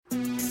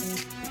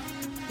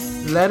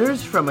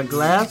Letters from a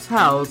Glass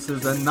House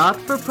is a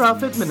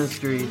not-for-profit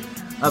ministry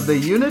of the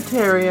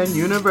Unitarian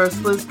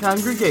Universalist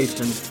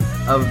Congregation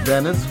of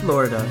Venice,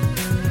 Florida.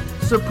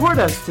 Support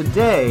us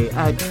today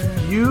at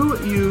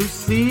uucov.org.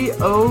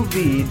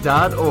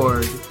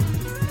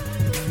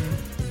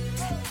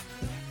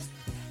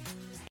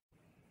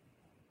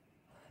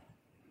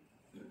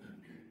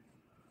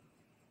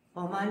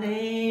 Oh, my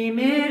name,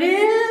 it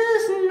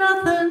is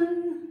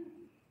nothing.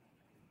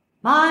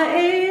 My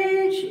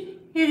age,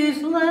 it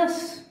is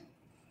less.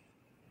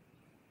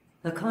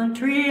 The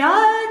country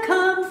I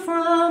come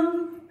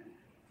from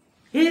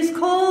is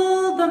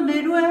called the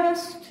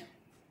Midwest.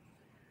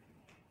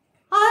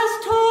 I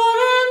was taught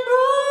and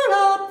brought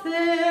up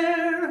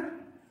there,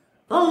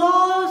 the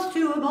laws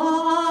to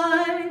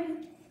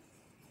abide,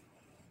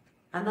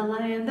 and the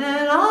land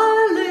that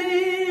I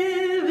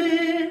live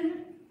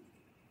in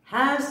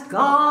has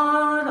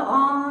God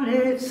on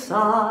its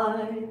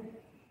side.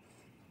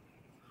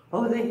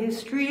 Oh, the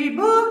history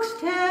books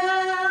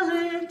tell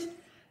it,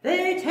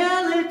 they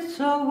tell it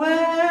so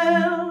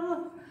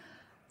well.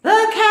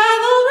 The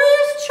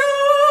cavalry's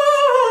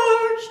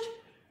charged,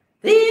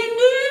 the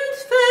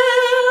Indians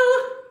fell.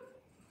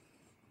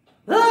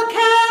 The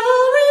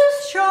cavalry's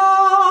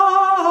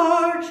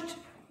charged,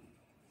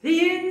 the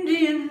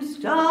Indians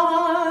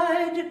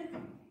died.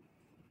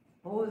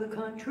 Oh, the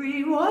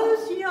country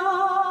was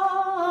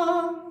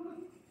young,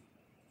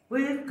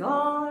 with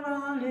God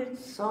on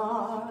its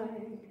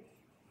side.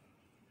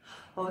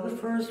 Oh, the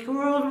First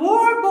World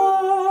War,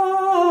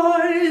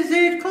 boys,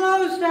 it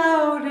closed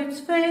out its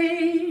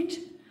fate.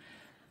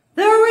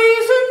 The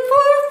reason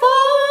for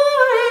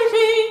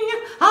fighting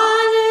I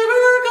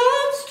never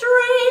got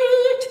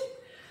straight,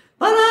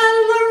 but I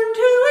learned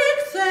to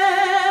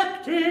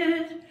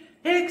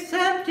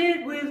accept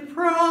it with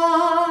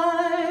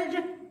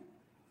pride.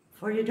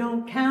 For you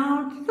don't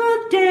count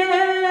the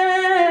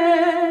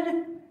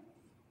dead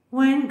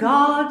when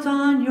God's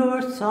on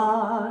your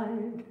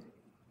side.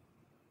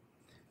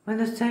 When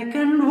the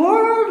Second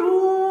World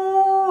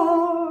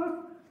War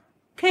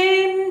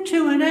came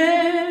to an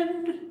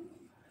end,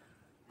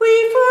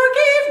 we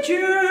forgave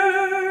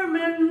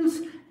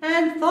Germans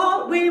and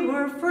thought we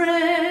were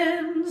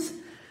friends,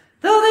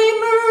 though they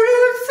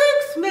murdered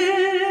 6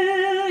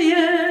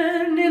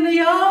 million in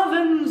the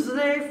ovens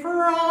they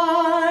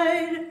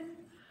fried.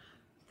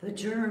 The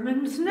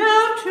Germans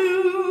now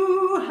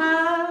too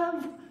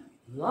have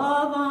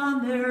love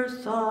on their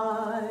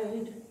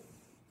side.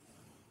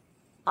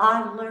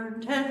 I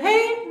learned to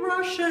hate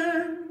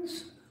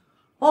Russians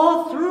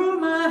all through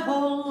my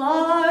whole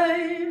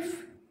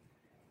life.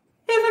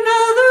 If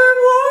another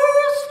war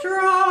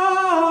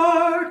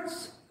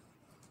starts,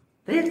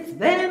 it's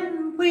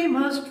them we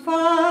must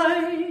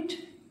fight.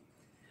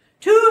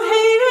 To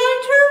hate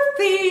and to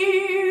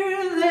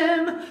fear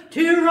them,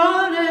 to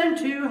run and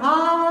to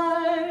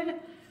hide,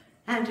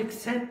 and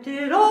accept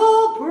it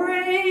all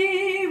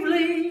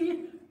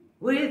bravely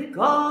with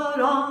God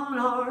on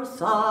our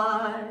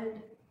side.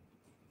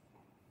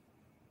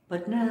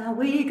 But now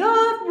we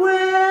got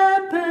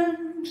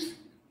weapons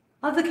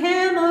of the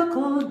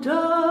chemical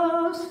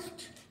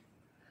dust.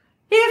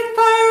 If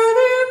fire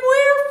them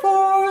we're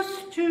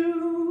forced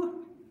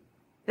to,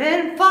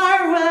 then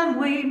fire them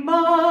we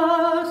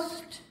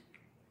must.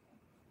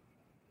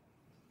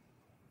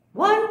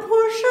 One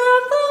push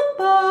of the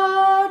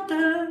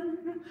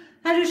button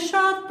and it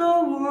shot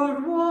the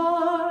world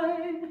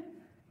wide.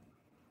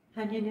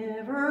 And you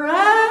never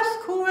ask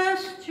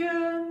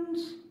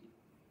questions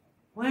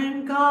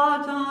when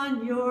God's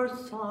on your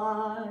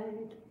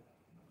side.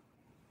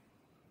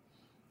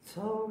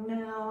 So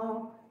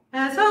now,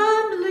 as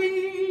I'm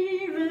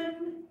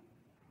leaving,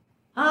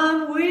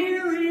 I'm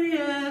weary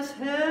as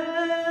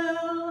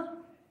hell.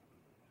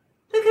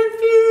 The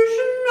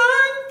confusion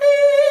I'm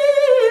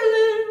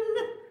feeling,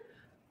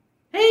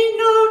 ain't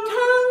no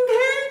tongue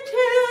can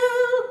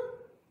tell.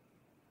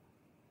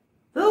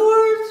 The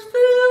words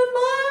fill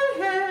my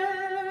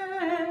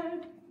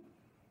head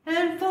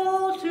and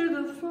fall to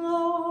the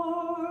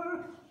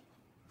floor.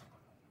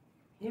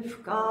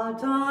 If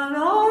God's on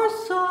our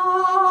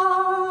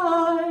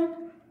side,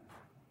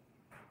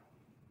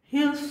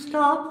 He'll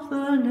stop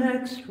the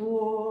next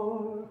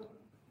war.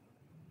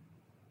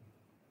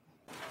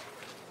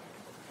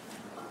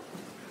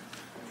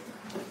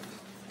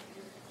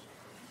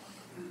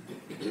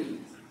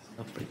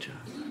 Lovely job.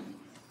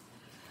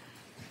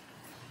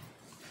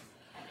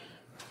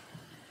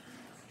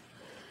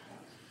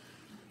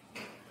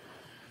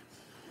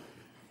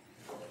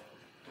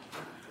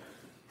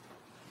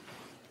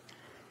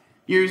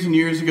 Years and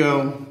years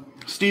ago,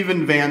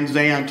 Stephen Van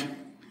Zandt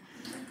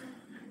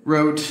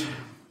wrote,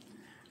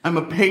 "I'm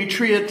a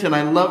patriot and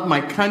I love my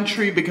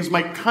country because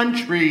my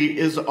country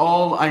is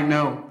all I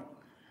know.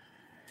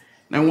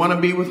 And I want to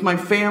be with my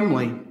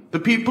family,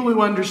 the people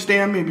who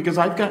understand me, because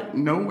I've got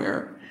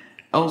nowhere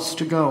else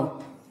to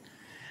go.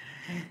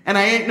 And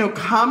I ain't no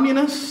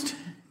communist.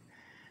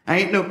 I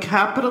ain't no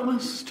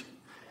capitalist.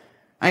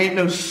 I ain't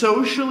no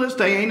socialist.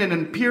 I ain't an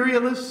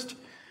imperialist.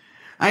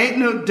 I ain't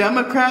no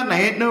Democrat and I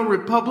ain't no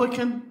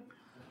Republican.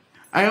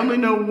 I only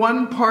know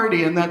one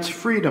party, and that's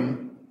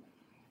freedom.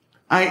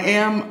 I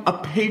am a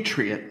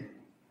patriot.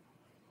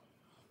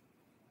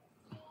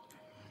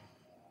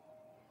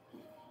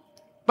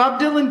 Bob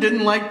Dylan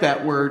didn't like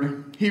that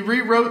word. He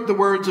rewrote the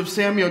words of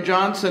Samuel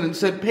Johnson and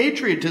said,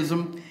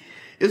 patriotism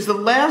is the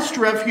last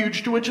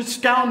refuge to which a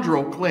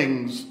scoundrel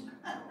clings.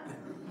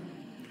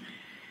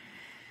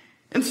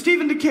 And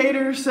Stephen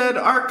Decatur said,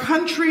 our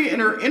country in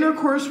her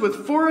intercourse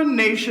with foreign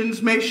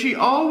nations, may she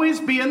always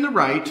be in the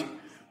right,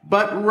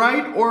 but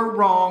right or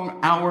wrong,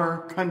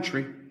 our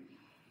country.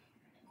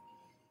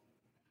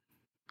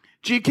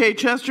 G.K.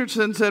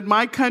 Chesterton said,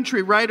 my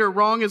country, right or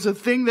wrong, is a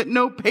thing that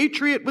no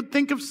patriot would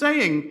think of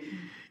saying.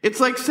 It's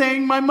like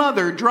saying my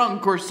mother,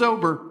 drunk or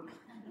sober.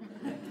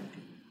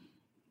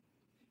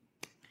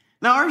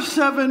 Now, our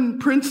 7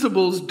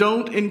 principles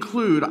don't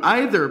include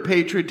either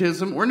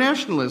patriotism or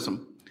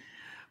nationalism,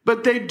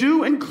 but they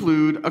do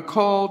include a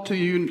call to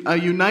a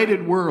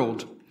united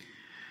world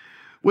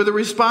with a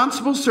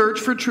responsible search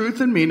for truth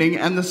and meaning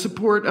and the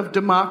support of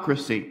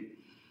democracy.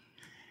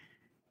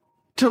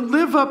 To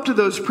live up to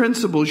those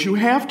principles, you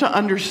have to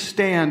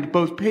understand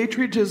both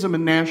patriotism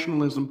and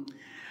nationalism.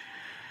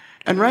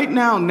 And right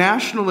now,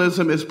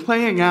 nationalism is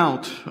playing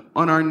out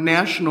on our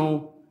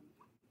national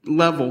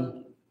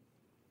level.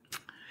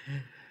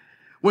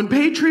 When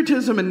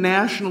patriotism and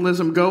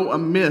nationalism go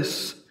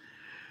amiss,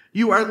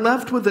 you are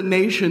left with a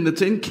nation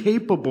that's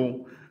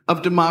incapable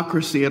of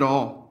democracy at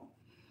all.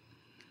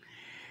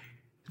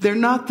 They're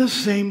not the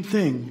same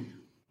thing.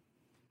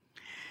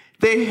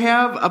 They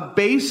have a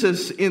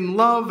basis in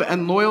love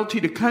and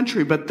loyalty to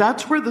country, but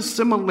that's where the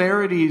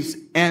similarities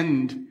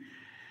end.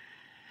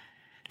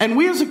 And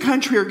we as a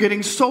country are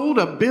getting sold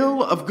a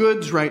bill of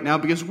goods right now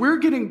because we're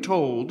getting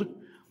told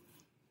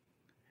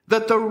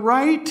that the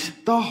right,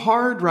 the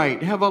hard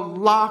right, have a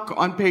lock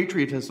on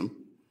patriotism.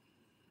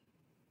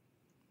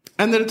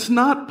 And that it's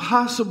not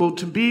possible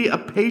to be a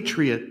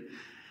patriot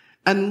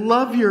and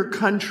love your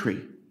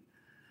country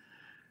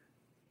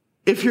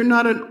if you're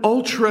not an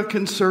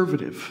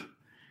ultra-conservative.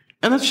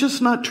 And that's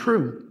just not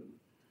true.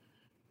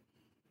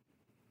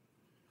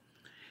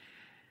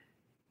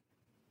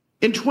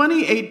 In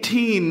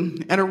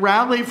 2018, at a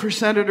rally for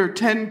Senator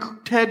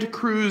Ted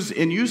Cruz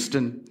in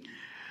Houston,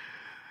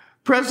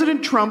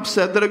 President Trump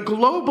said that a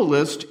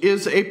globalist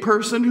is a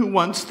person who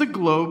wants the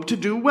globe to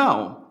do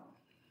well,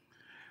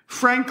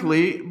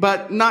 frankly,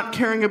 but not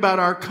caring about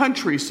our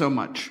country so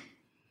much.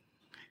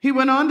 He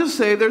went on to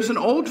say there's an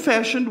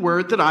old-fashioned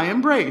word that I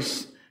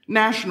embrace,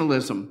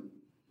 nationalism.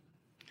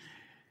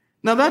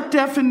 Now that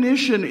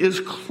definition is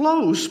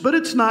close, but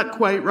it's not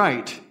quite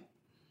right.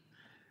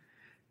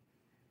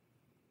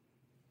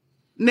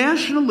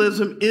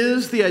 Nationalism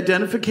is the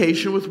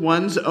identification with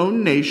one's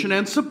own nation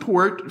and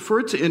support for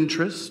its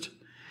interest,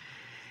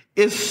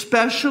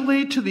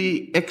 especially to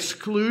the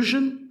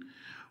exclusion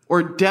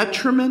or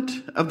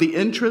detriment of the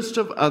interest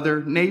of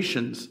other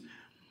nations.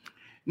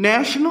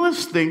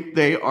 Nationalists think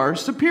they are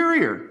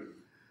superior.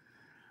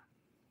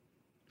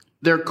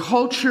 Their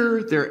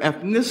culture, their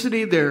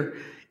ethnicity, their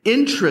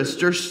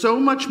interests are so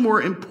much more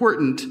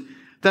important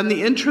than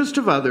the interest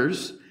of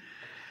others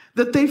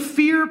that they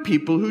fear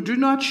people who do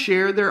not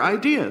share their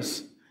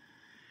ideas.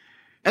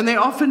 And they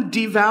often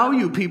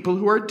devalue people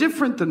who are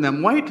different than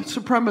them, white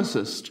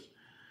supremacists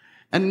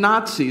and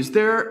Nazis.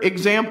 They're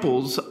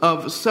examples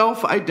of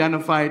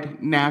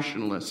self-identified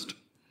nationalists.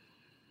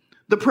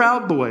 The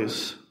Proud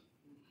Boys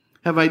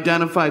have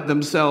identified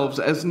themselves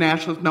as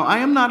nationalists. Now, I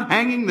am not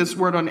hanging this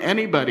word on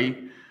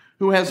anybody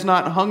who has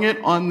not hung it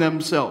on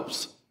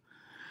themselves.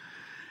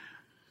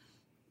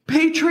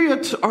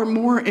 Patriots are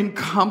more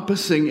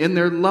encompassing in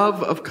their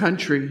love of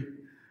country.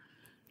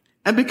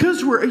 And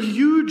because we're a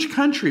huge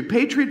country,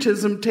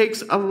 patriotism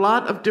takes a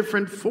lot of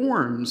different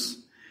forms.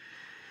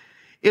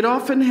 It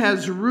often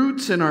has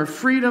roots in our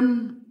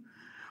freedom,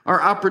 our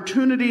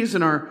opportunities,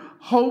 and our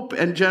hope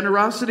and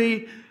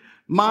generosity.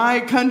 My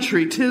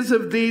country, 'tis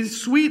of thee,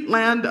 sweet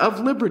land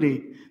of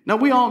liberty. Now,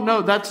 we all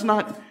know that's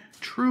not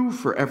true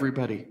for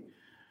everybody.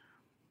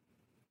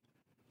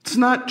 It's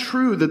not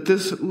true that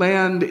this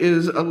land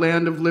is a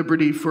land of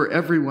liberty for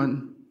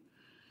everyone.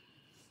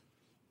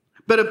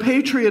 But a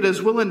patriot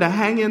is willing to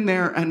hang in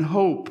there and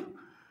hope,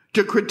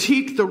 to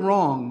critique the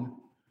wrong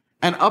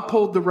and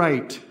uphold the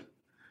right.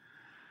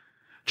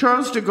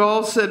 Charles de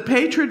Gaulle said,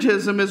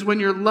 patriotism is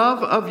when your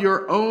love of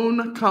your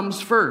own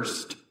comes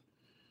first.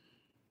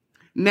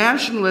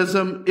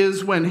 Nationalism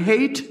is when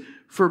hate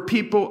for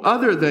people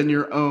other than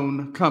your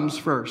own comes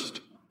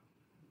first.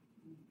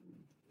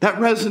 That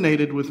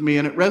resonated with me,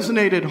 and it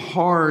resonated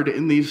hard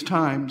in these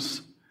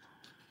times.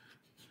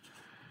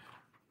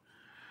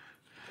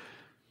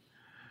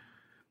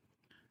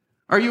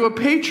 Are you a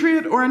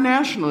patriot or a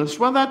nationalist?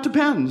 Well, that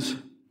depends.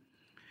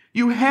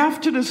 You have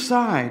to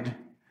decide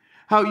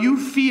how you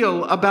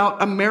feel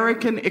about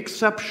American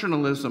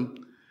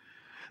exceptionalism.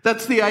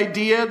 That's the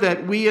idea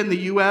that we in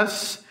the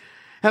U.S.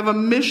 have a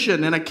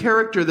mission and a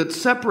character that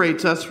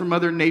separates us from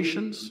other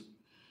nations.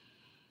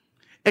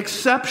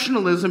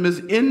 Exceptionalism is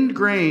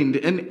ingrained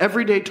in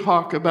everyday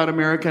talk about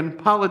American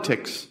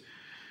politics.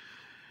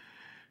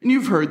 And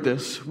you've heard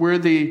this. We're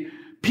the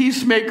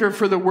peacemaker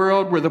for the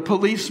world. We're the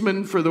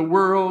policeman for the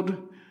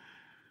world.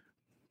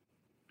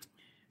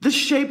 This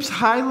shapes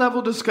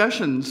high-level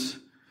discussions.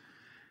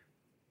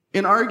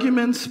 In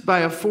arguments by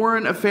a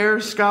foreign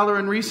affairs scholar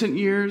in recent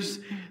years,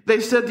 they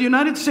said the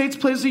United States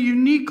plays a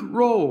unique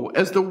role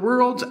as the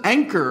world's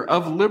anchor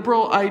of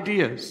liberal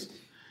ideas.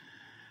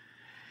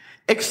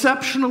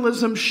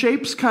 Exceptionalism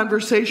shapes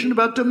conversation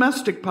about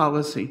domestic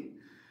policy.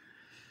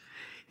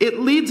 It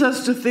leads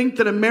us to think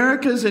that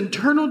America's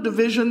internal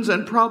divisions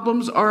and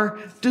problems are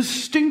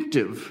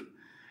distinctive,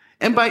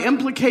 and by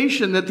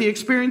implication that the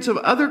experience of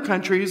other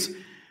countries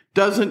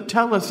doesn't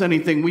tell us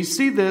anything. We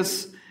see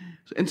this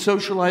in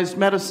socialized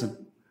medicine.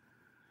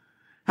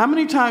 How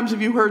many times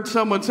have you heard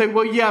someone say,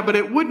 well, yeah, but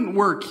it wouldn't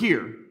work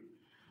here?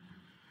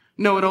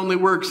 No, it only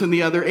works in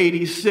the other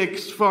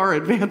 86 far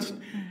advanced.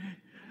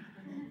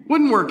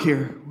 Wouldn't work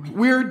here.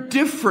 We're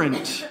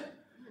different.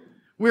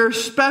 We're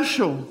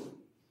special.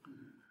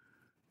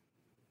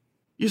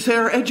 You say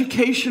our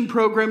education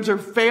programs are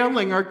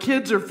failing. Our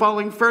kids are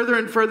falling further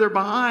and further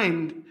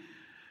behind.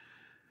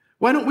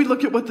 Why don't we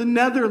look at what the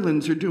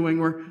Netherlands are doing,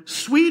 or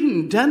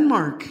Sweden,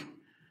 Denmark?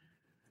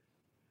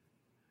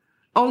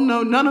 Oh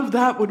no, none of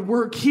that would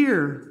work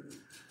here.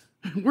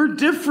 We're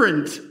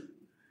different.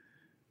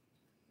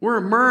 We're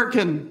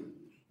American.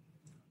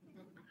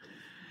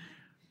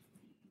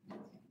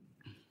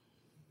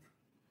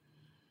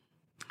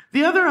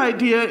 The other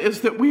idea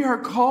is that we are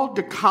called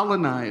to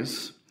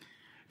colonize,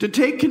 to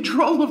take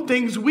control of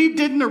things we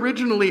didn't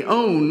originally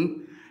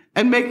own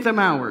and make them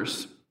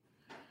ours.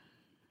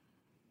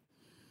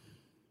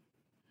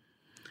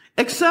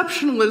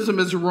 Exceptionalism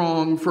is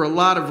wrong for a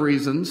lot of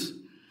reasons,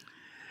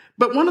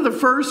 but one of the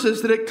first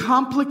is that it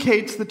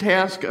complicates the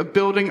task of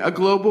building a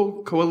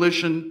global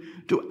coalition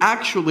to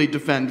actually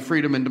defend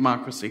freedom and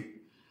democracy.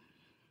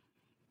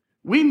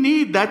 We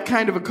need that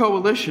kind of a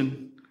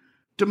coalition.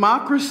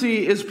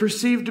 Democracy is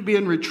perceived to be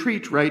in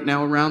retreat right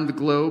now around the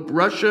globe.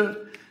 Russia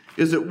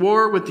is at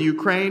war with the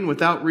Ukraine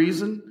without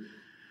reason.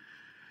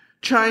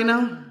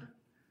 China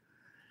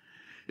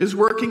is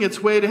working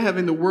its way to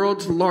having the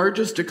world's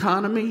largest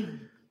economy.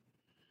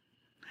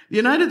 The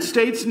United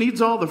States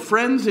needs all the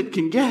friends it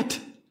can get.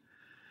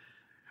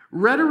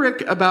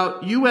 Rhetoric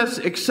about U.S.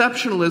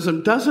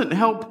 exceptionalism doesn't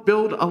help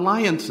build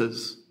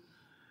alliances.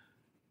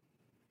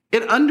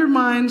 It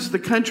undermines the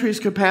country's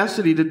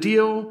capacity to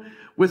deal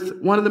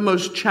with one of the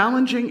most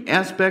challenging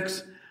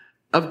aspects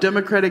of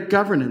democratic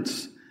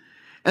governance.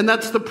 And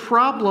that's the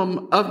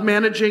problem of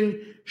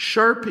managing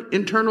sharp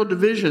internal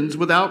divisions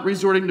without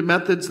resorting to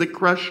methods that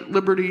crush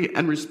liberty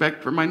and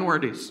respect for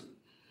minorities.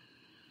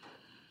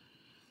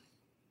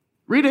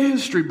 Read a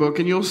history book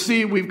and you'll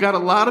see we've got a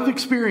lot of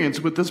experience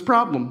with this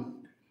problem.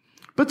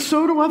 But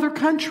so do other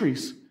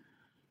countries.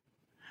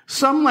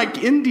 Some,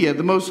 like India,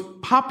 the most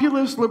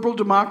populous liberal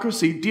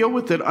democracy, deal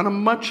with it on a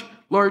much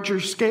larger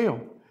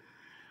scale.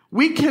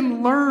 We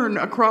can learn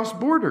across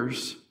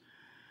borders.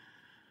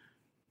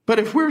 But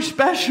if we're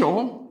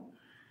special,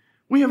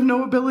 we have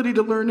no ability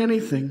to learn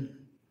anything.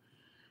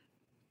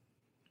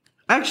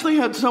 I actually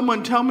had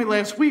someone tell me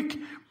last week,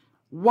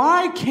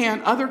 why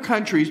can't other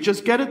countries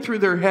just get it through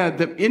their head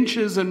that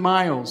inches and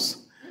miles?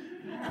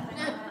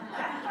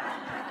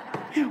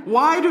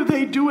 Why do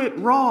they do it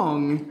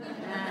wrong?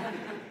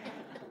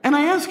 And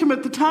I asked him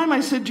at the time,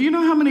 I said, do you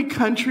know how many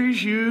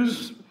countries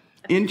use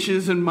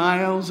inches and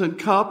miles and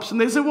cups? And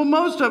they said, well,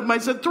 most of them. I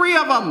said, 3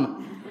 of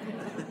them.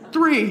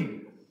 3.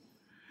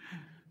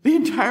 The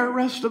entire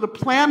rest of the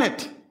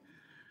planet.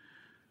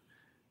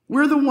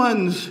 We're the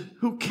ones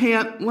who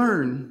can't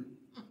learn.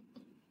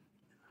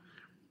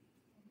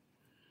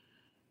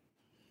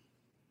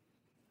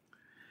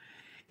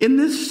 In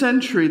this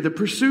century, the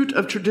pursuit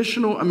of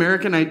traditional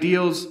American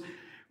ideals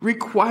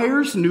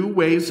requires new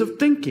ways of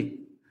thinking.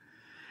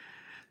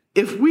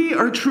 If we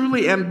are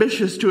truly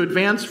ambitious to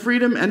advance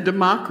freedom and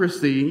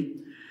democracy,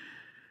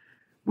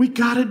 we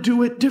got to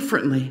do it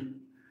differently.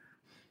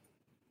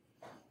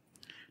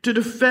 To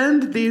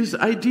defend these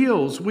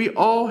ideals, we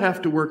all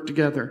have to work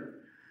together.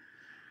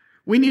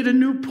 We need a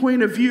new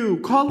point of view.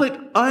 Call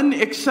it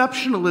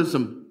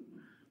unexceptionalism.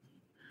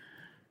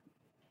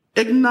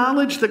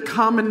 Acknowledge the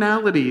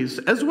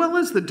commonalities as well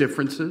as the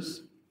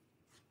differences.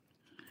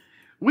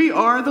 We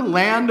are the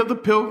land of the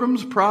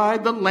pilgrim's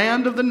pride, the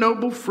land of the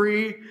noble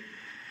free.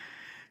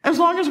 As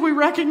long as we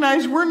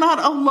recognize we're not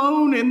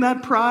alone in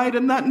that pride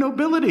and that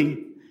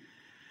nobility.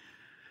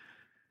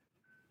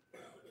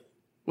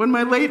 When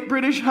my late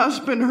British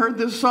husband heard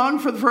this song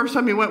for the first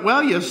time, he went,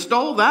 well, you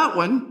stole that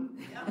one.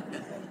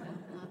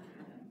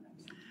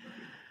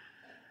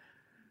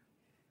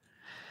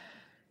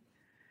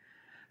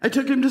 I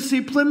took him to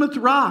see Plymouth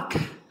Rock.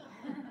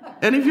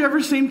 Any of you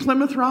ever seen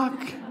Plymouth Rock?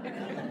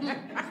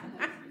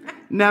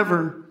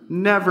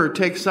 Never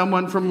take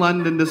someone from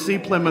London to see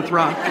Plymouth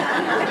Rock.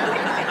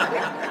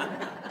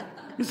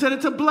 He said,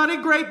 it's a bloody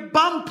great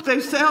bump. They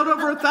sailed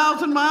over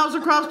 1,000 miles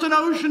across an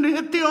ocean to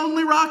hit the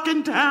only rock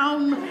in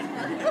town.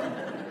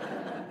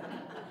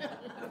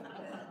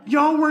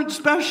 Y'all weren't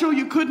special.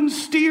 You couldn't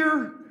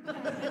steer.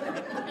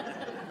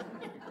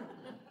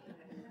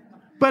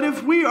 But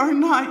if we are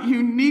not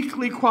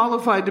uniquely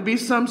qualified to be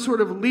some sort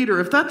of leader,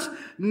 if that's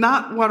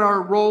not what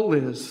our role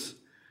is,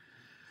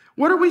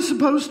 what are we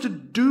supposed to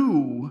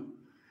do?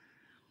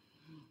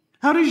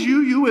 How does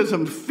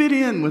UUism fit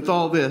in with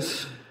all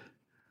this?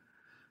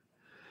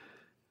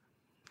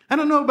 I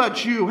don't know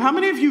about you. How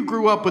many of you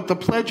grew up with the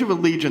Pledge of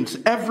Allegiance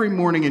every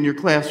morning in your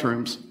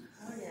classrooms?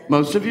 Oh, yeah.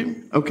 Most of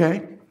you?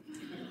 Okay.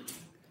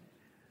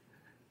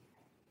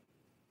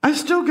 I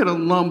still get a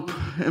lump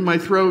in my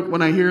throat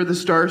when I hear the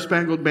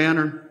Star-Spangled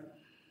Banner,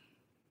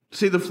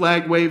 see the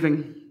flag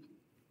waving.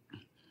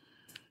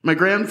 My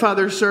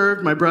grandfather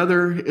served. My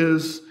brother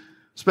is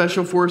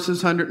Special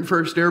Forces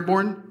 101st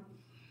Airborne.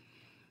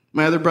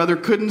 My other brother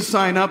couldn't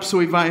sign up, so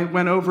he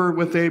went over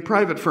with a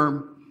private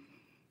firm.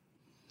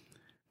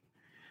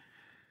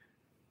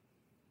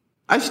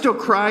 I still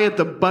cry at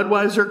the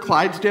Budweiser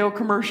Clydesdale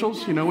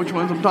commercials. You know which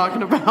ones I'm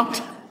talking about.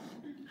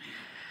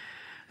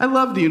 I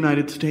love the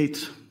United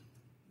States.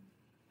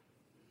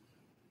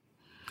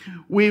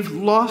 We've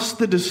lost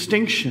the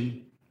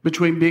distinction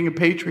between being a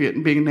patriot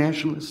and being a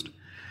nationalist.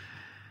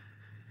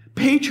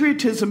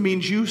 Patriotism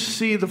means you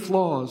see the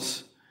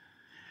flaws,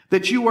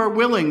 that you are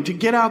willing to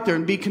get out there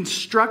and be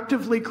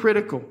constructively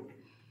critical.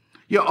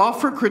 You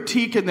offer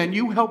critique and then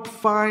you help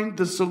find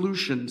the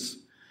solutions.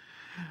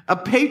 A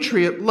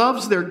patriot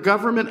loves their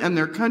government and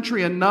their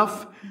country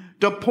enough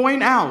to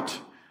point out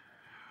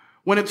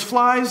when its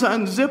flies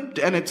unzipped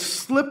and its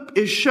slip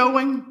is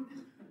showing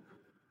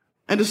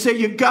and to say,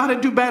 you got to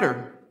do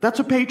better. That's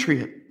a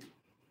patriot.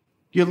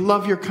 You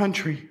love your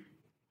country.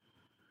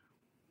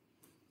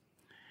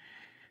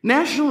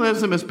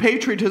 Nationalism is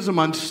patriotism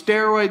on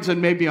steroids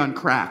and maybe on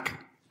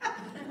crack.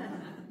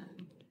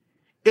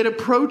 It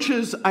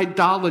approaches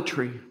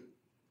idolatry.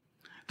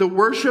 The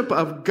worship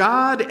of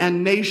God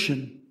and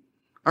nation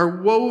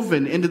are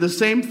woven into the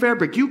same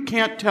fabric. You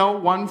can't tell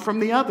one from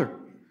the other.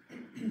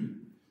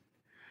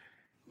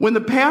 When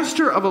the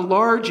pastor of a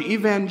large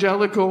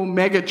evangelical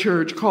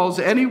megachurch calls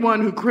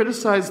anyone who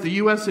criticized the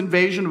U.S.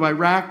 invasion of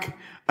Iraq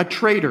a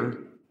traitor,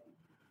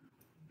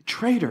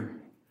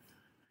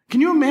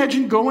 can you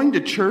imagine going to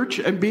church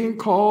and being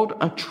called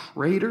a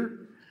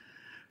traitor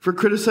for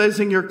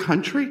criticizing your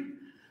country?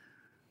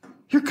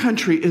 Your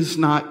country is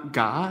not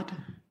God.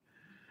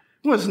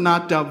 It was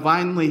not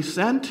divinely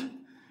sent.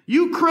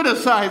 You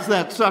criticize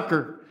that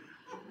sucker.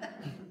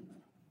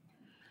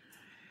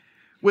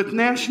 With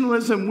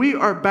nationalism, we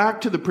are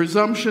back to the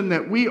presumption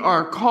that we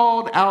are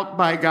called out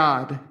by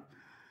God.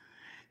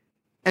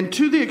 And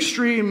to the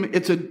extreme,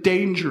 it's a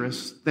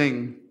dangerous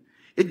thing.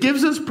 It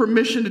gives us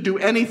permission to do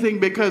anything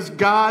because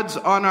God's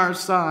on our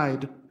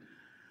side.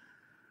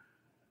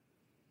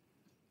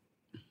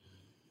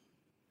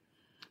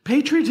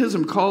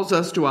 Patriotism calls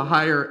us to a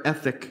higher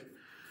ethic.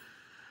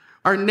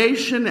 Our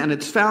nation and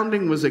its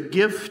founding was a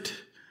gift.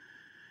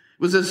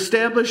 Was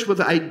established with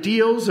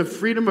ideals of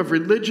freedom of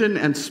religion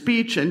and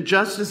speech and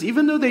justice,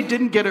 even though they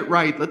didn't get it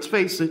right. Let's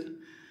face it.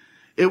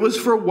 It was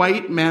for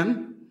white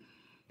men.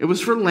 It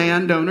was for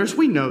landowners.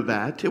 We know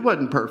that. It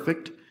wasn't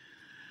perfect.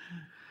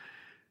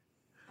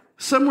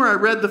 Somewhere I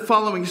read the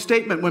following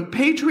statement. When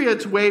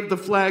patriots wave the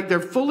flag, they're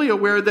fully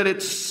aware that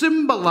it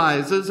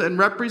symbolizes and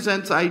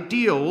represents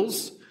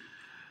ideals,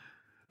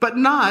 but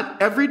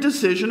not every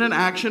decision and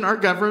action our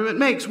government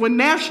makes. When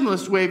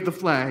nationalists wave the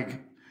flag,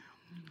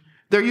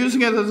 they're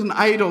using it as an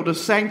idol to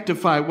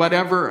sanctify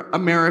whatever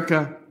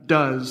America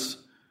does.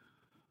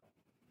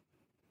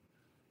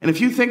 And if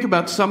you think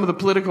about some of the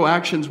political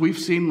actions we've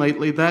seen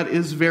lately, that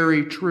is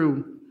very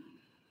true.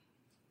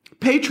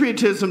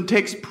 Patriotism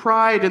takes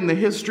pride in the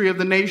history of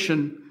the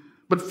nation,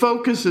 but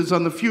focuses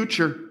on the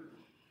future.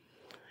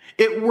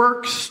 It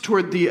works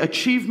toward the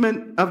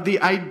achievement of the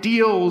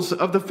ideals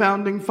of the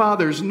founding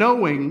fathers,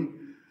 knowing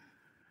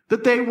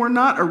that they were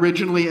not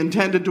originally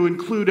intended to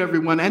include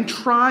everyone and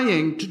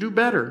trying to do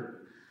better.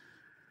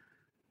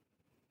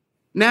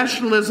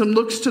 Nationalism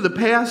looks to the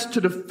past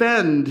to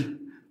defend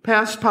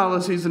past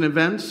policies and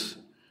events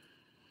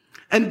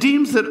and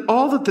deems that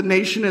all that the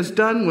nation has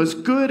done was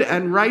good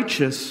and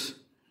righteous.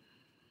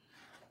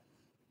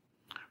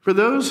 For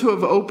those who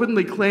have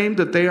openly claimed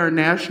that they are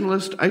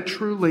nationalist, I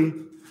truly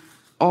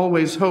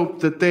always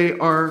hope that they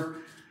are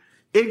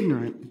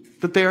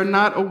ignorant, that they are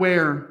not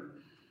aware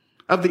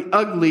of the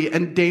ugly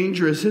and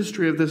dangerous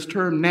history of this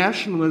term.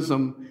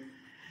 Nationalism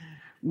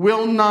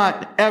will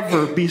not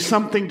ever be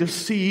something to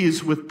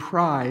seize with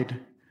pride.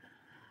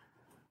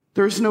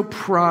 There is no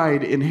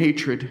pride in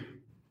hatred.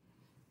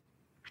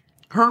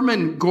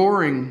 Hermann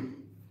Göring,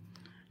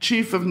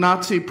 chief of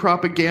Nazi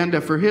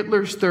propaganda for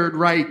Hitler's Third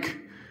Reich,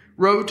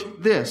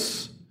 wrote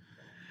this: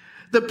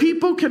 "The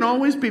people can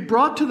always be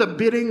brought to the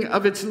bidding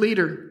of its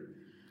leader.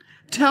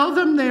 Tell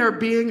them they are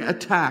being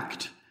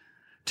attacked.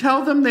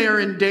 Tell them they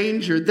are in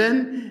danger.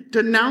 Then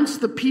denounce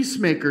the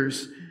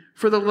peacemakers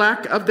for the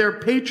lack of their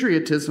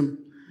patriotism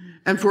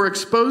and for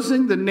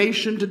exposing the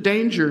nation to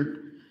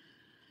danger.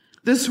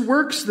 This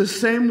works the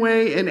same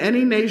way in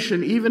any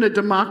nation, even a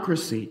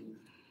democracy."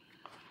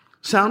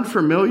 Sound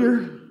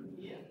familiar?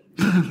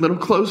 A little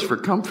close for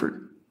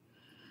comfort.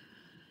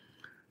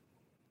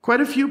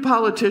 Quite a few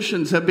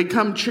politicians have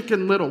become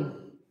Chicken Little.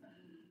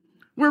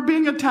 We're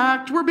being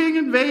attacked, we're being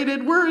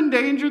invaded, we're in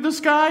danger, the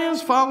sky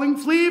is falling,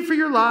 flee for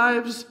your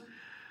lives.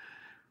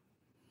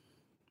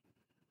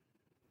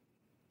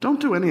 Don't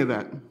do any of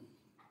that.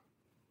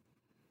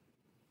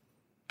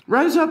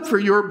 Rise up for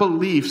your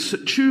beliefs.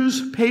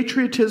 Choose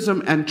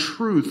patriotism and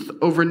truth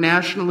over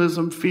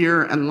nationalism,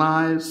 fear, and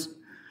lies.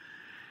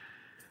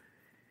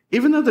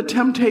 Even though the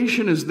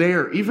temptation is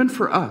there, even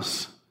for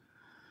us,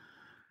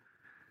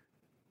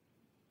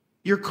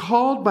 you're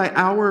called by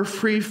our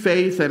free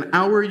faith and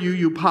our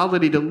UU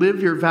polity to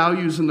live your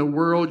values in the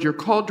world. You're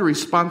called to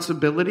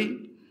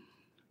responsibility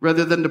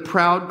rather than to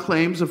proud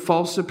claims of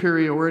false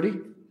superiority.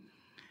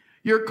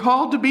 You're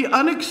called to be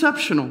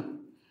unexceptional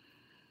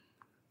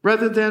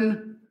rather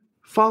than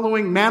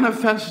following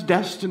manifest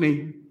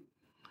destiny.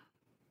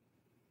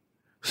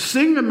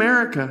 Sing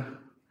America,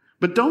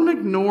 but don't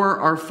ignore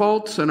our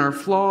faults and our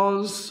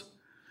flaws.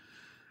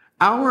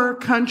 Our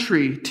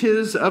country,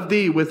 'tis of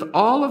thee, with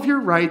all of your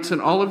rights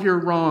and all of your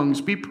wrongs.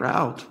 Be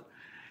proud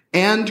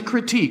and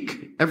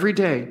critique every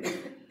day.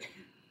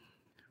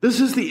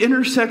 This is the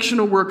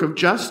intersectional work of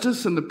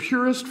justice and the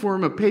purest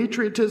form of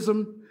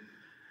patriotism.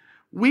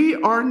 We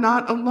are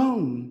not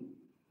alone.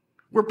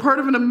 We're part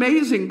of an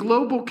amazing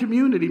global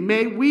community.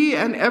 May we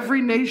and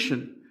every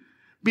nation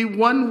be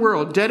one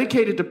world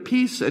dedicated to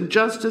peace and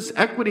justice,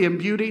 equity and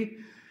beauty.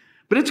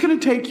 But it's going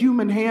to take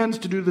human hands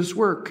to do this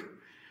work.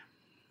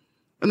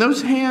 And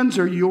those hands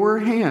are your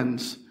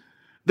hands.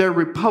 They're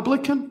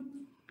Republican,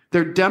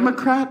 they're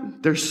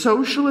Democrat, they're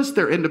socialist,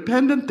 they're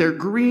independent, they're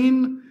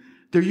green,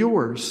 they're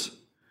yours.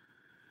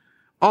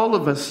 All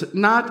of us,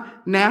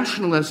 not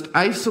nationalists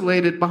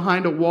isolated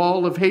behind a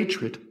wall of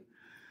hatred,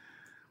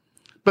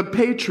 but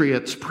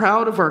patriots,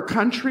 proud of our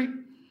country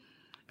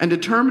and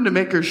determined to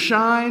make her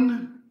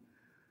shine.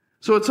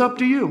 So it's up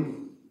to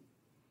you.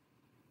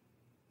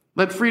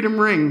 Let freedom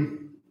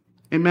ring.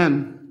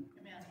 Amen.